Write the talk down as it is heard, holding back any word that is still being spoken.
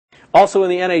Also in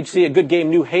the NHC, a good game,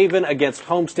 New Haven against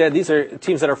Homestead. These are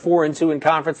teams that are 4-2 in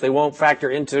conference. They won't factor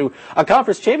into a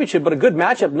conference championship, but a good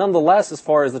matchup nonetheless as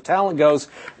far as the talent goes.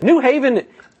 New Haven,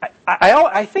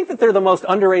 I think that they're the most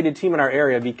underrated team in our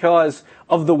area because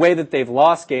of the way that they've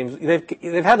lost games.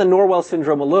 They've had the Norwell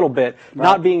syndrome a little bit, right,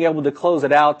 not being able to close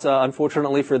it out.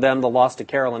 Unfortunately for them, the loss to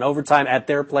Carroll in overtime at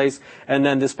their place, and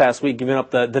then this past week giving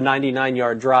up the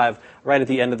 99-yard drive right at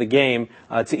the end of the game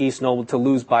to East Noble to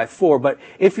lose by 4. But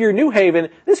if you're New Haven,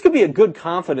 this could be a good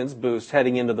confidence boost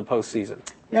heading into the postseason.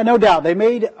 Yeah, no doubt. They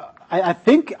made, I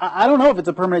think, I don't know if it's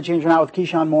a permanent change or not with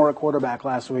Keyshawn Moore at quarterback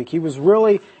last week. He was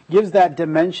really, gives that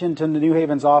dimension to the New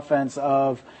Haven's offense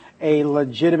of a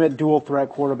legitimate dual-threat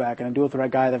quarterback and a dual-threat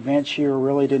guy that Vance Shearer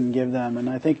really didn't give them. And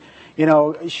I think,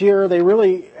 Shearer, they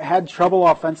really had trouble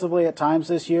offensively at times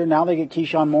this year. Now they get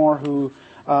Keyshawn Moore, who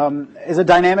is a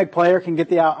dynamic player, can get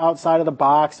the outside of the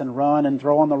box and run and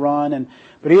throw on the run.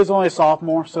 But he was only a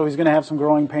sophomore, so he's going to have some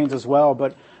growing pains as well.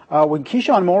 But when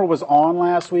Keyshawn Moore was on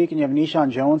last week and you have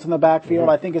Nishan Jones in the backfield,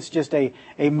 I think it's just a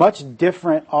much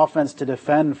different offense to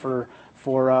defend for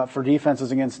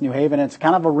defenses against New Haven. It's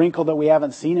kind of a wrinkle that we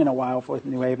haven't seen in a while for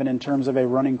New Haven in terms of a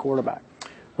running quarterback.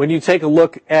 When you take a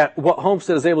look at what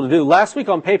Homestead is able to do, last week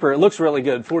on paper, it looks really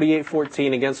good.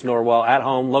 48-14 against Norwell at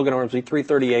home. Logan Ormsby,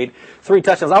 338, 3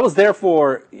 touchdowns. I was there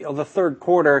for the third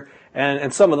quarter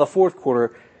and some of the fourth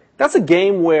quarter. That's a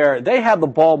game where they had the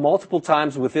ball multiple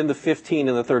times within the 15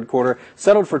 in the third quarter,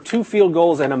 settled for 2 field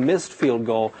goals and a missed field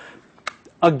goal.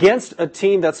 Against a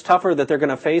team that's tougher that they're going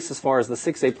to face as far as the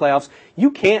 6A playoffs, you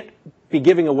can't be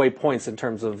giving away points in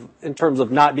terms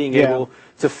of not being able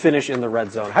to finish in the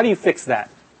red zone. How do you fix that?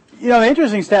 The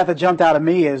interesting stat that jumped out at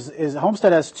me is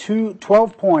Homestead has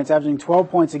 12 points, averaging 12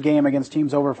 points a game against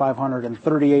teams over 500 and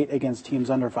 38 against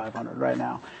teams under 500 right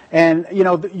now. And,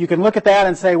 you can look at that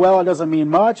and say, well, it doesn't mean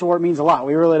much or it means a lot.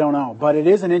 We really don't know. But it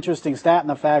is an interesting stat in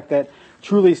the fact that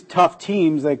truly tough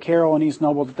teams, like Carroll and East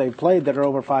Noble that they've played that are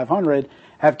over 500,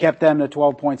 have kept them to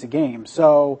 12 points a game.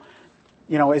 So,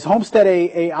 is Homestead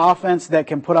a offense that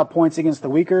can put up points against the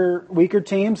weaker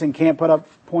teams and can't put up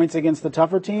points against the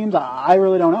tougher teams? I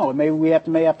really don't know. Maybe we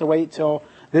may have to wait till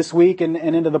this week and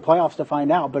into the playoffs to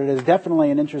find out. But it is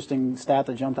definitely an interesting stat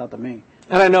that jumped out to me.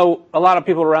 And I know a lot of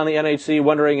people around the NHC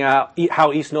wondering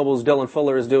how East Noble's Dylan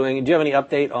Fuller is doing. Do you have any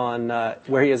update on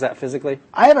where he is at physically?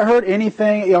 I haven't heard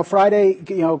anything. Friday,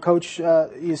 Coach,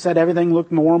 you said everything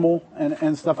looked normal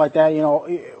and stuff like that.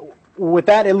 With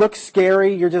that, it looks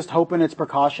scary. You're just hoping it's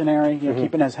precautionary,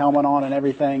 keeping his helmet on and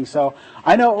everything. So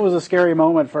I know it was a scary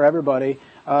moment for everybody,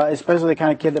 especially the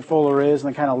kind of kid that Fuller is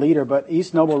and the kind of leader. But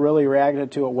East Noble really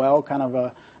reacted to it well, kind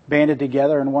of banded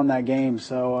together and won that game.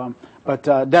 So, but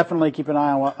definitely keep an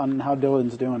eye on how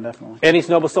Dylan's doing, definitely. And East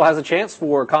Noble still has a chance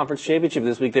for conference championship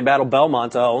this week. They battle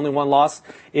Belmont, only one loss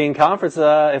in conference.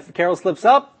 If Carroll slips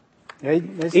up,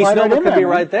 East Noble could be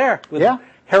right there with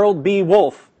Harold B.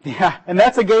 Wolf. Yeah, and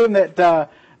that's a game that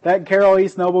Carroll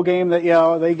East Noble game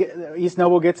that East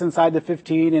Noble gets inside the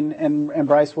 15 and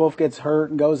Bryce Wolf gets hurt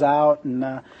and goes out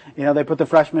and they put the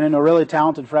freshman in, a really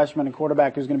talented freshman and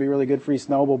quarterback who's going to be really good for East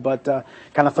Noble, but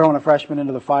kind of throwing a freshman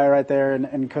into the fire right there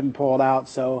and couldn't pull it out.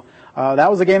 So that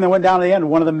was a game that went down to the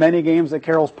end. One of the many games that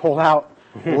Carroll's pulled out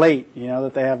late,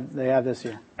 that they have this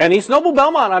year. And East Noble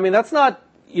Belmont, I mean, that's not.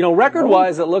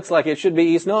 Record-wise, it looks like it should be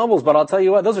East Noble's, but I'll tell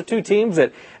you what, those are two teams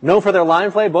that, known for their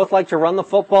line play, both like to run the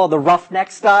football, the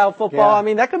roughneck-style football. Yeah. I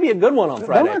mean, that could be a good one on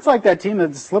Friday. Belmont's like that team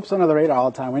that slips under the radar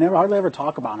all the time. We hardly ever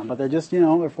talk about them, but they're just, they're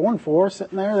 4-4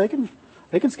 sitting there. They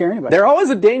can scare anybody. They're always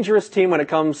a dangerous team when it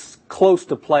comes close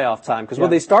to playoff time, because when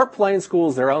they start playing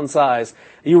schools their own size,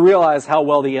 you realize how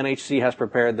well the NHC has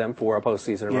prepared them for a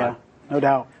postseason run. Yeah, no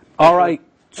doubt. All right.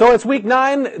 So it's week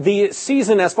 9. The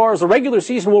season, as far as the regular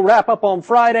season, will wrap up on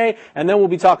Friday, and then we'll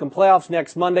be talking playoffs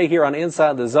next Monday here on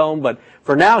Inside the Zone. But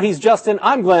for now, he's Justin,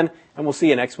 I'm Glenn, and we'll see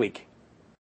you next week.